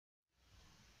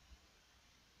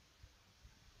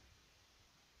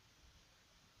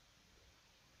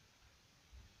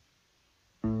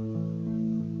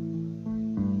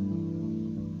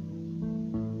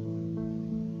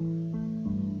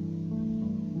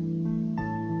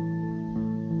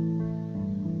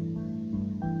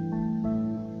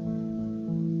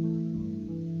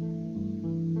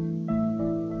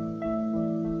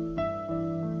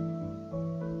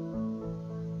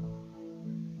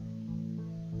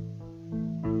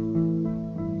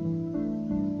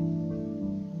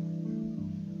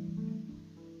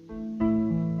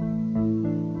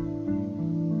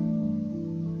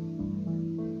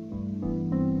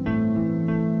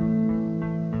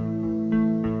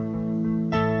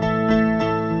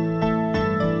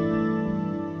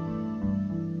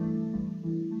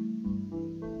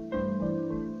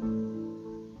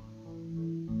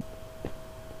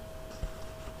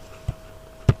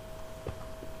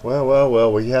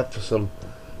Well, we have some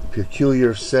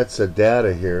peculiar sets of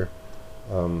data here.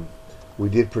 Um, we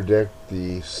did predict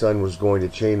the sun was going to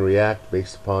chain react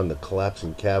based upon the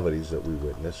collapsing cavities that we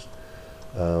witnessed.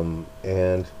 And,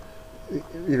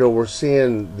 we're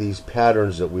seeing these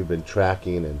patterns that we've been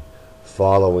tracking and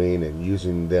following and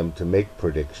using them to make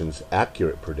predictions,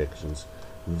 accurate predictions,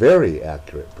 very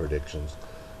accurate predictions.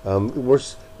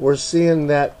 We're seeing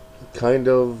that kind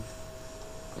of,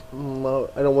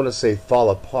 I don't want to say fall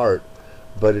apart,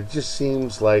 but it just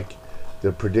seems like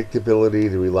the predictability,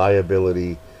 the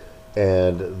reliability,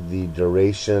 and the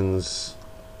durations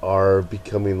are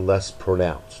becoming less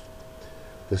pronounced.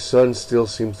 The sun still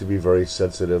seems to be very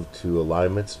sensitive to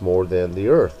alignments more than the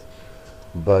Earth,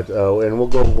 but and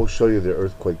we'll show you the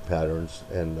earthquake patterns,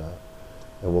 and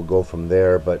we'll go from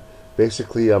there. But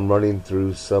basically, I'm running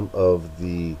through some of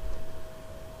the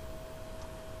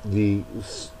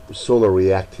solar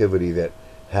reactivity that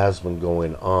has been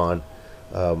going on.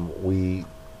 We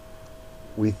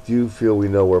do feel we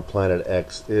know where Planet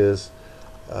X is.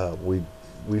 We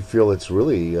feel it's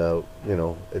really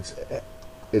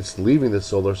it's leaving the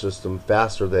solar system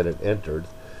faster than it entered,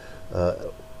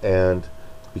 and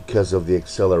because of the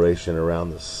acceleration around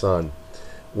the sun.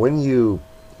 When you,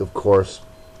 of course,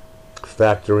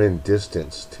 factor in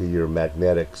distance to your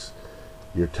magnetics,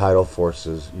 your tidal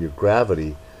forces, your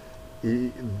gravity,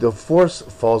 the force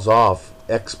falls off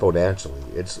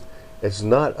exponentially. It's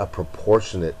not a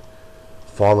proportionate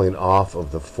falling off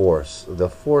of the force. The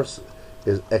force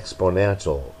is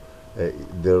exponential.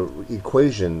 The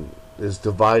equation is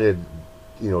divided,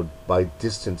 by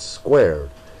distance squared,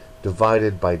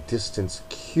 divided by distance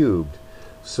cubed.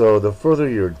 So the further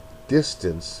your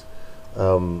distance,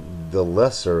 the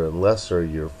lesser and lesser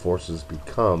your forces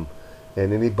become.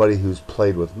 And anybody who's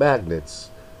played with magnets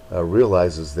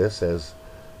realizes this. As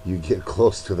you get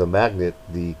close to the magnet,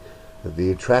 the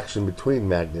attraction between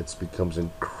magnets becomes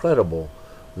incredible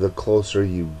the closer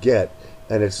you get,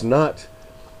 and it's not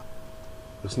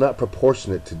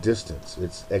proportionate to distance.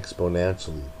 It's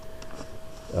exponentially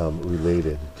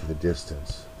related to the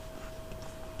distance.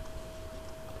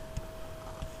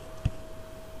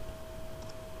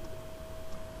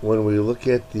 When we look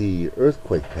at the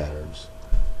earthquake patterns,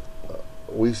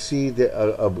 we see that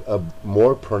a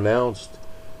more pronounced,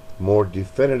 more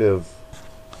definitive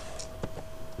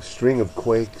string of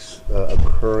quakes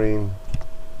occurring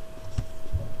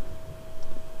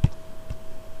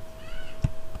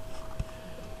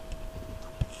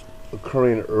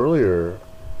earlier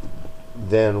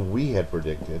than we had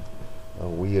predicted.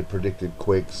 We had predicted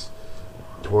quakes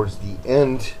towards the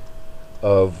end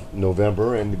of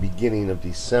November and the beginning of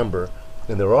December,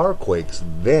 and there are quakes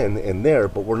then and there,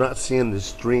 but we're not seeing the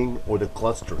string or the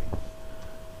clustering.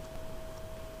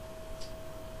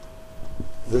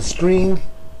 The string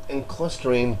and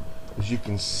clustering, as you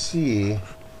can see,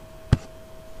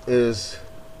 is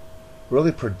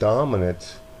really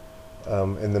predominant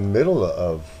in the middle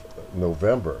of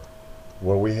November,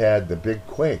 where we had the big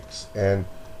quakes, and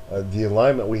the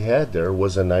alignment we had there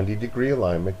was a 90-degree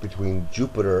alignment between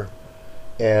Jupiter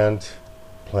and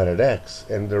Planet X,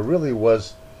 and there really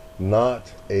was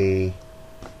not an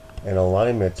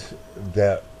alignment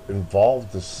that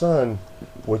involved the sun,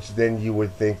 which then you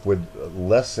would think would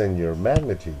lessen your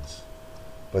magnitudes,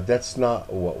 but that's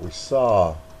not what we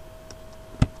saw.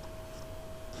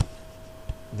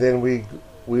 Then we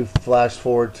flash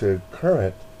forward to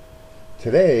current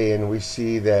today, and we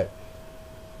see that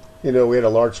we had a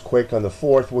large quake on the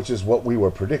 4th, which is what we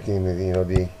were predicting.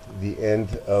 The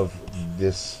end of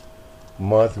this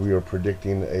month we were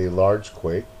predicting a large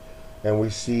quake, and we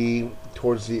see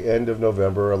towards the end of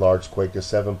November a large quake of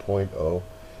 7.0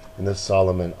 in the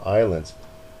Solomon Islands.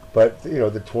 But the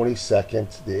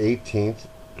 22nd, the 18th,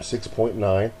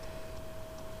 6.9.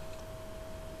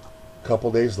 A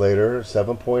couple days later,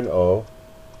 7.0,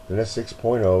 then a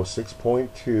 6.0,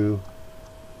 6.2.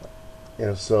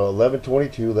 So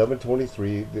 11:22,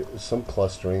 11:23, some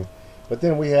clustering, but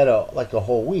then we had a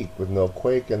whole week with no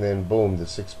quake, and then boom, the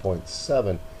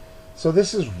 6.7. So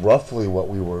this is roughly what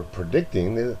we were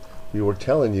predicting. We were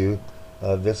telling you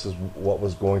this is what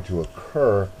was going to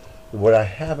occur. What I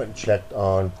haven't checked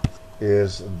on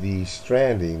is the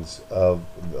strandings of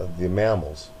the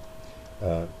mammals,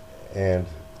 and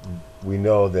we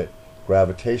know that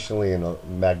gravitationally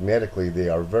and magnetically they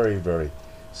are very, very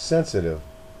sensitive.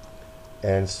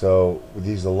 And so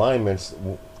these alignments,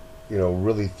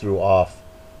 really threw off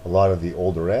a lot of the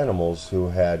older animals who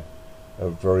had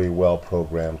very well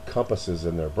programmed compasses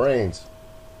in their brains.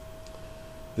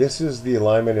 This is the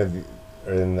alignment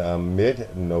in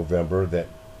mid-November that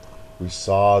we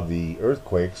saw the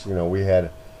earthquakes. We had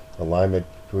alignment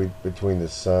between the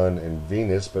sun and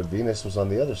Venus, but Venus was on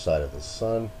the other side of the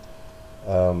sun,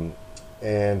 um,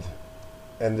 and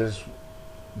there's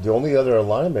the only other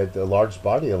alignment, the large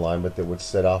body alignment that would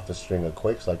set off a string of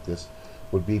quakes like this,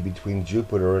 would be between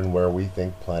Jupiter and where we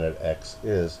think planet X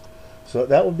is. So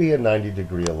that would be a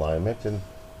 90-degree alignment, and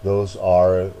those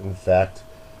are in fact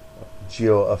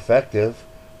geoaffective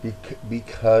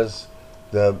because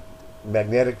the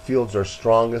magnetic fields are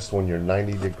strongest when you're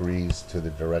 90 degrees to the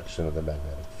direction of the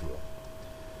magnetic field.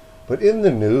 But in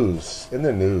the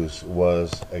news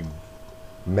was a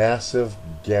massive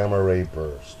gamma ray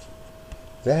burst.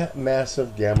 That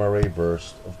massive gamma ray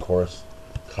burst, of course,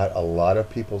 caught a lot of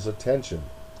people's attention.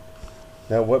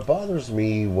 Now, what bothers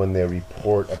me when they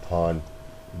report upon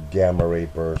gamma ray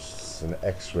bursts and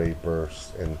X-ray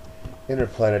bursts and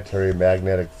interplanetary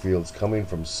magnetic fields coming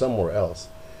from somewhere else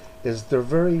is they're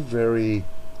very, very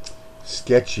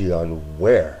sketchy on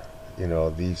where,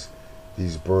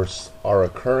 these bursts are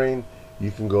occurring.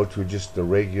 You can go to just the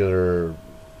regular,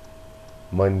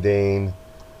 mundane,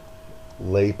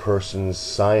 layperson's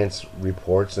science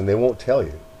reports, and they won't tell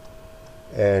you.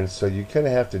 And so you kind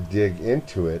of have to dig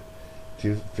into it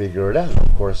to figure it out.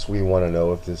 Of course, we want to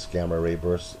know if this gamma ray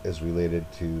burst is related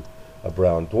to a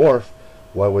brown dwarf.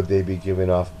 Why would they be giving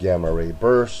off gamma ray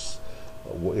bursts?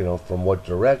 From what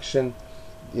direction?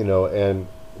 And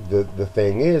the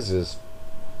thing is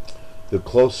the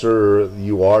closer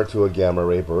you are to a gamma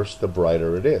ray burst, the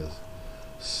brighter it is.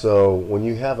 So when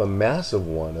you have a massive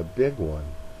one, a big one,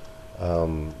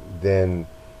 then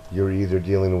you're either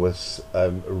dealing with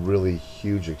a really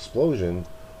huge explosion,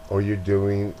 or you're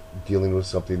dealing with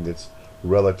something that's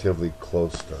relatively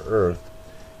close to Earth,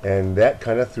 and that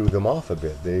kind of threw them off a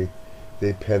bit.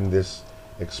 They penned this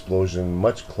explosion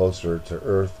much closer to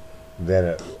Earth than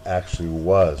it actually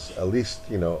was, at least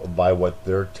by what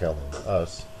they're telling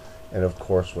us, and of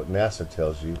course what NASA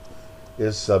tells you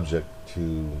is subject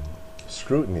to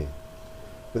scrutiny.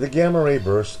 But the gamma ray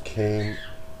burst came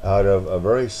out of a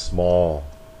very small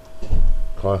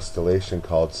constellation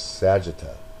called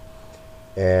Sagitta,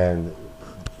 and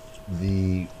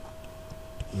the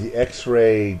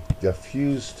X-ray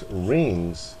diffused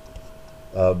rings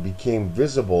became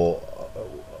visible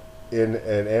in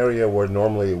an area where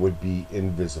normally it would be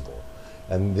invisible,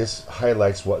 and this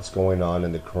highlights what's going on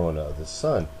in the corona of the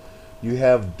sun. You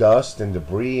have dust and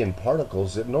debris and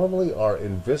particles that normally are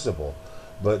invisible,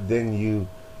 but then you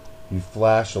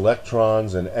flash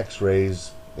electrons and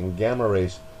X-rays and gamma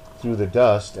rays through the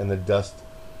dust, and the dust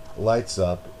lights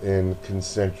up in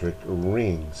concentric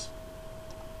rings.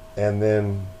 And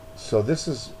then, so this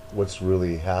is what's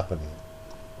really happening.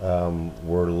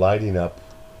 We're lighting up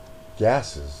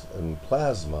gases and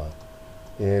plasma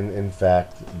in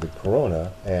fact, the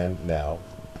corona, and now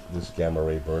this gamma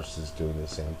ray burst is doing the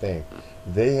same thing.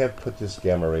 They have put this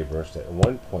gamma ray burst at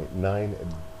 1.9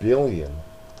 billion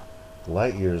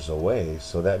light years away,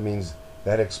 so that means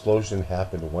that explosion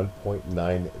happened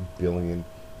 1.9 billion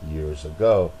years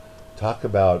ago. Talk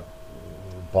about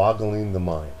boggling the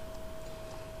mind.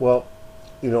 Well,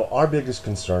 our biggest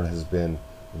concern has been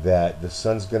that the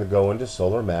sun's going to go into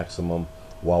solar maximum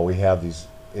while we have these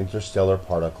interstellar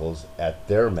particles at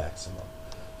their maximum.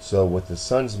 So with the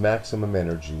sun's maximum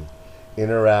energy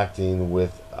interacting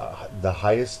with the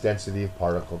highest density of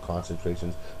particle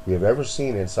concentrations we have ever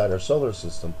seen inside our solar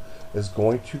system, is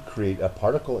going to create a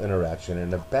particle interaction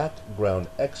and a background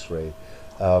X-ray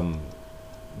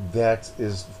that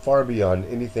is far beyond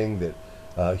anything that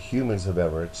humans have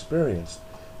ever experienced.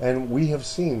 And we have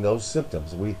seen those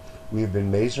symptoms. We've been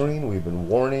measuring, we've been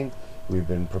warning, we've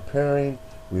been preparing,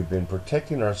 we've been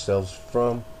protecting ourselves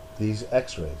from these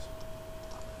X-rays.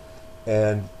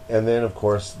 And then, of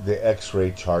course, the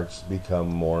X-ray charts become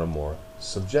more and more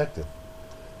subjective.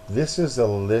 This is a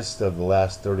list of the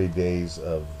last 30 days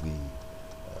of the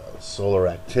solar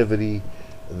activity.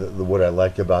 What I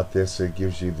like about this, it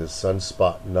gives you the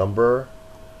sunspot number,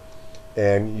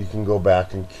 and you can go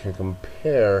back and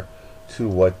compare to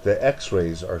what the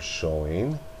X-rays are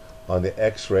showing on the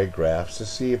X-ray graphs to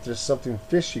see if there's something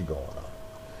fishy going on.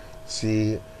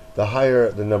 See, the higher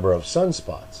the number of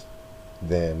sunspots,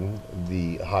 then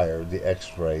the higher the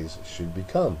X-rays should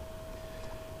become.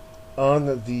 On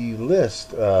the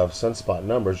list of sunspot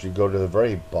numbers, you go to the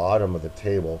very bottom of the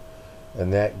table,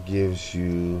 and that gives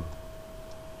you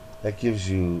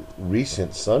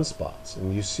recent sunspots,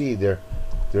 and you see they're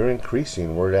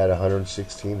increasing. We're at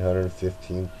 116,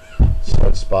 115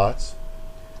 sunspots,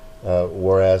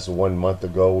 whereas 1 month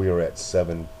ago we were at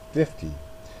 750.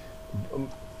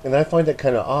 And I find that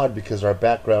kind of odd because our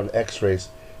background X-rays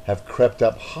have crept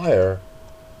up higher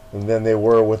than they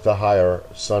were with the higher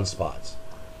sunspots.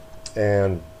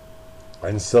 And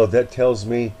And so that tells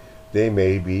me they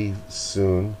may be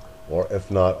soon, or if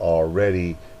not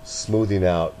already, smoothing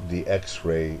out the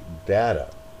X-ray data.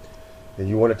 And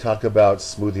you want to talk about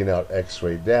smoothing out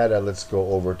X-ray data, let's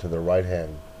go over to the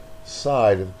right-hand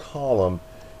side of the column.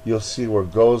 You'll see where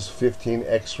GOES 15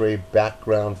 X-ray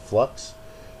background flux.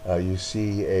 You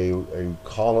see a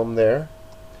column there,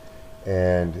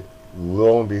 and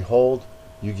lo and behold,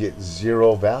 you get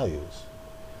 0 values.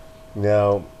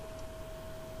 Now,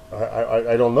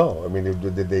 I don't know. I mean,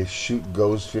 did they shoot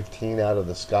GOES 15 out of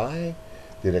the sky?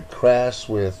 Did it crash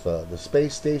with the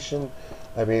space station?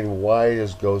 I mean, why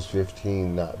is GOES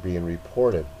 15 not being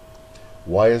reported?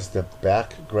 Why is the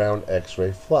background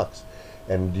X-ray flux?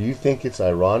 And do you think it's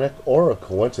ironic or a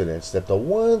coincidence that the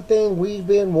one thing we've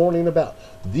been warning about,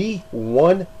 the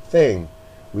one thing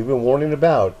we've been warning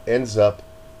about, ends up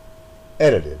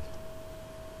edited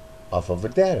off of a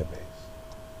database?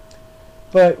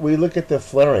 But we look at the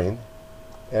flaring,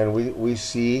 and we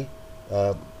see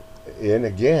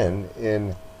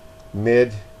in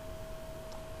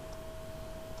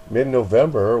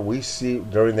mid-November, we see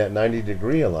during that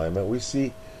 90-degree alignment, we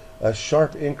see a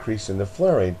sharp increase in the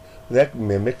flaring that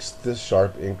mimics the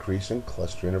sharp increase in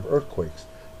clustering of earthquakes.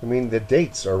 I mean, the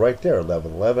dates are right there: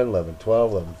 11/11,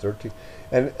 11/12, 11/13,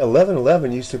 and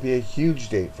 11/11 used to be a huge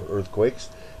date for earthquakes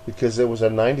because it was a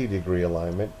 90-degree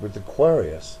alignment with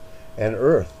Aquarius and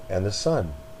Earth and the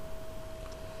Sun.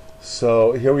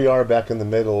 So here we are back in the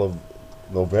middle of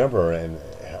November, and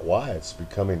why it's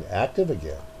becoming active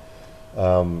again,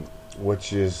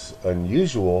 which is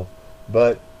unusual.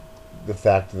 But the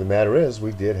fact of the matter is,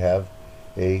 we did have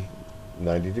a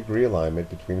 90-degree alignment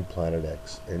between Planet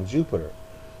X and Jupiter.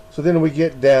 So then we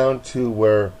get down to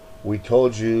where we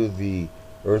told you the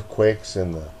earthquakes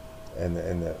and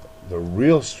the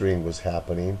real stream was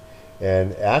happening.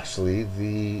 And actually,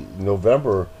 the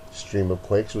November stream of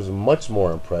quakes was much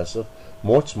more impressive,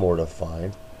 much more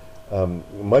defined,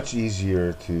 much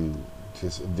easier to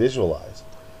visualize.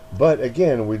 But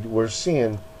again, we're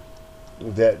seeing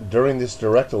that during this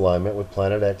direct alignment with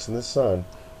Planet X and the Sun,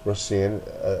 we're seeing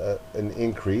an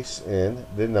increase in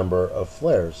the number of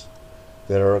flares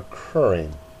that are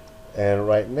occurring. And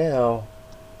right now,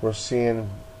 we're seeing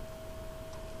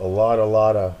a lot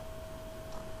of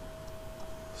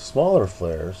smaller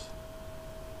flares,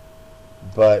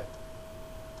 but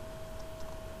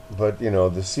you know,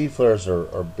 the C flares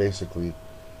are basically,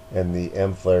 and the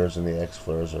M flares and the X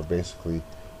flares are basically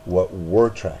what we're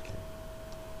tracking.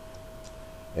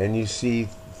 And you see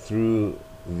through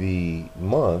the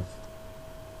month,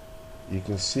 you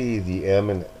can see the M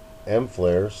and M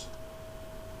flares.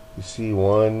 You see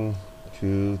 1,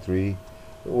 2, 3,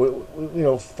 you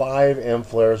know, 5 M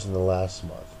flares in the last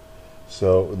month.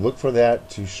 So look for that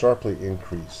to sharply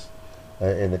increase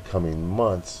in the coming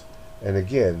months. And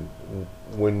again,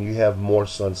 when you have more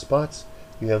sunspots,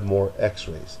 you have more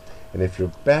X-rays. And if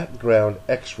your background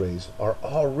X-rays are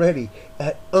already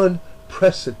at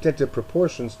unprecedented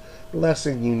proportions, the last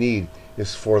thing you need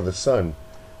is for the sun,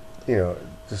 you know,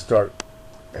 to start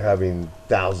having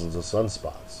thousands of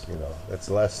sunspots. You know, that's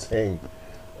the last thing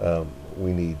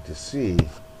we need to see.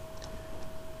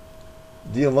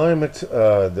 The alignment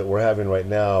that we're having right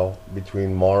now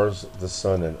between Mars, the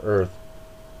Sun, and Earth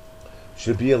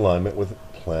should be alignment with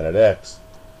Planet X.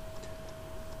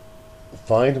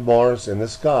 Find Mars in the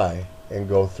sky and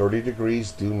go 30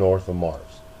 degrees due north of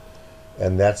Mars.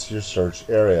 And that's your search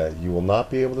area. You will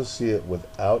not be able to see it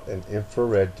without an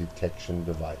infrared detection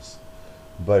device.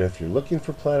 But if you're looking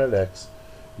for Planet X,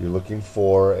 you're looking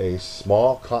for a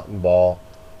small cotton ball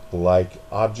like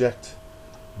object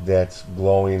that's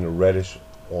glowing reddish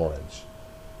orange.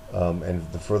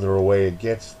 And the further away it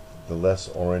gets, the less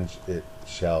orange it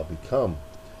shall become.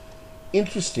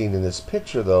 Interesting in this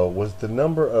picture, though, was the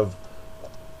number of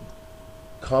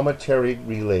cometary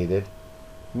related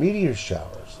meteor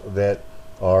showers that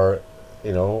are,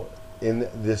 you know, in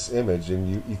this image.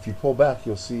 And if you pull back,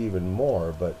 you'll see even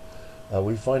more. But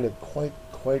we find it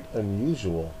quite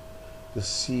unusual to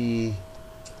see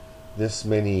this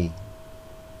many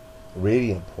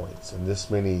radiant points and this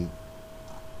many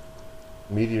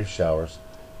meteor showers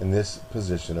in this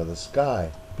position of the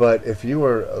sky. But if you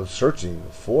were searching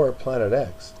for Planet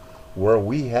X, where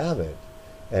we have it,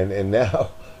 and now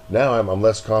I'm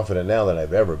less confident now than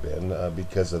I've ever been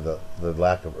because of the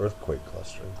lack of earthquake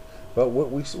clustering. But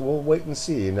we'll wait and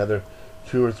see another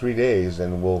 2 or 3 days,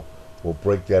 and we'll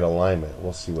break that alignment.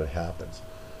 We'll see what happens.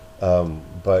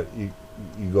 But you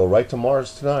go right to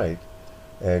Mars tonight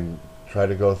and try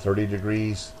to go 30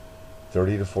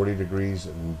 to 40 degrees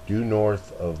due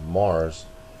north of Mars,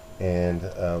 and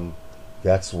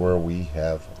that's where we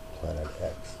have Planet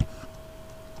X.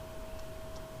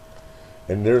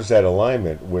 And there's that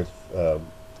alignment with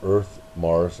Earth,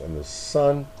 Mars, and the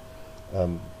Sun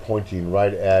pointing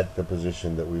right at the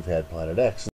position that we've had Planet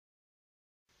X.